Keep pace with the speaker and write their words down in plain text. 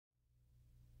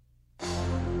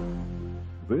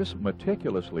This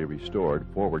meticulously restored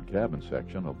forward cabin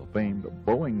section of the famed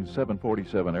Boeing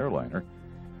 747 airliner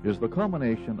is the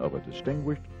culmination of a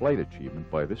distinguished flight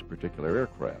achievement by this particular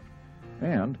aircraft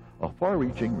and a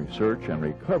far-reaching research and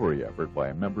recovery effort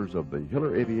by members of the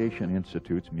Hiller Aviation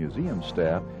Institute's museum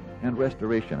staff and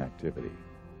restoration activity.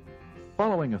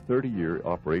 Following a 30-year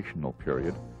operational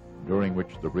period, during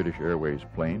which the British Airways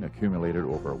plane accumulated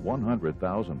over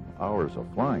 100,000 hours of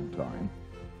flying time,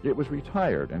 it was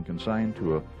retired and consigned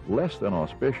to a less than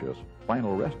auspicious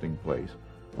final resting place,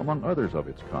 among others of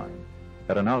its kind,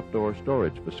 at an outdoor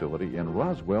storage facility in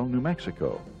Roswell, New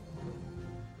Mexico.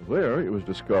 There it was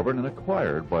discovered and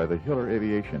acquired by the Hiller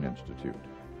Aviation Institute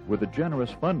with the generous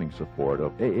funding support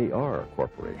of AAR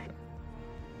Corporation.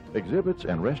 Exhibits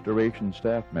and restoration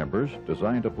staff members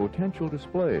designed a potential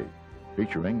display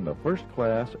featuring the first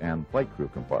class and flight crew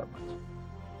compartments.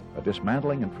 A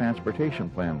dismantling and transportation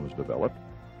plan was developed.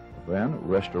 Then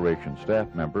restoration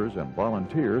staff members and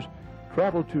volunteers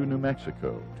traveled to New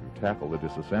Mexico to tackle the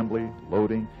disassembly,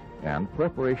 loading, and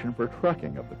preparation for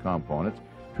trucking of the components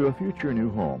to a future new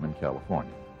home in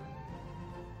California.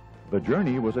 The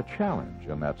journey was a challenge,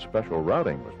 and that special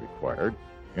routing was required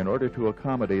in order to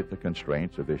accommodate the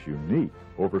constraints of this unique,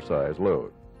 oversized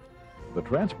load. The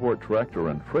transport tractor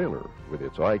and trailer, with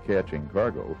its eye-catching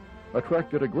cargo,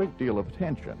 attracted a great deal of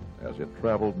attention as it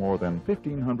traveled more than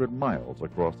 1,500 miles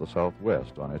across the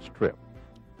Southwest on its trip.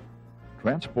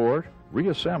 Transport,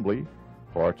 reassembly,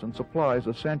 parts and supplies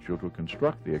essential to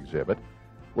construct the exhibit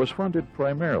was funded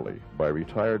primarily by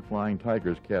retired Flying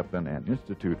Tigers captain and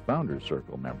Institute Founders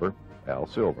Circle member Al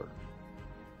Silver.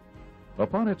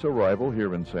 Upon its arrival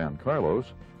here in San Carlos,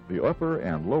 the upper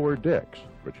and lower decks,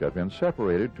 which had been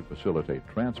separated to facilitate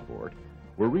transport,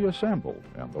 were reassembled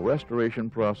and the restoration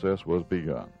process was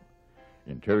begun.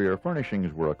 Interior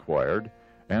furnishings were acquired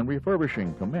and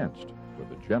refurbishing commenced with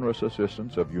the generous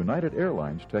assistance of United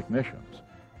Airlines technicians,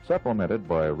 supplemented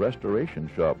by restoration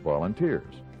shop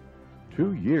volunteers.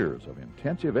 2 years of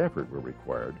intensive effort were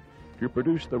required to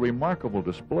produce the remarkable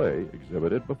display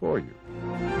exhibited before you.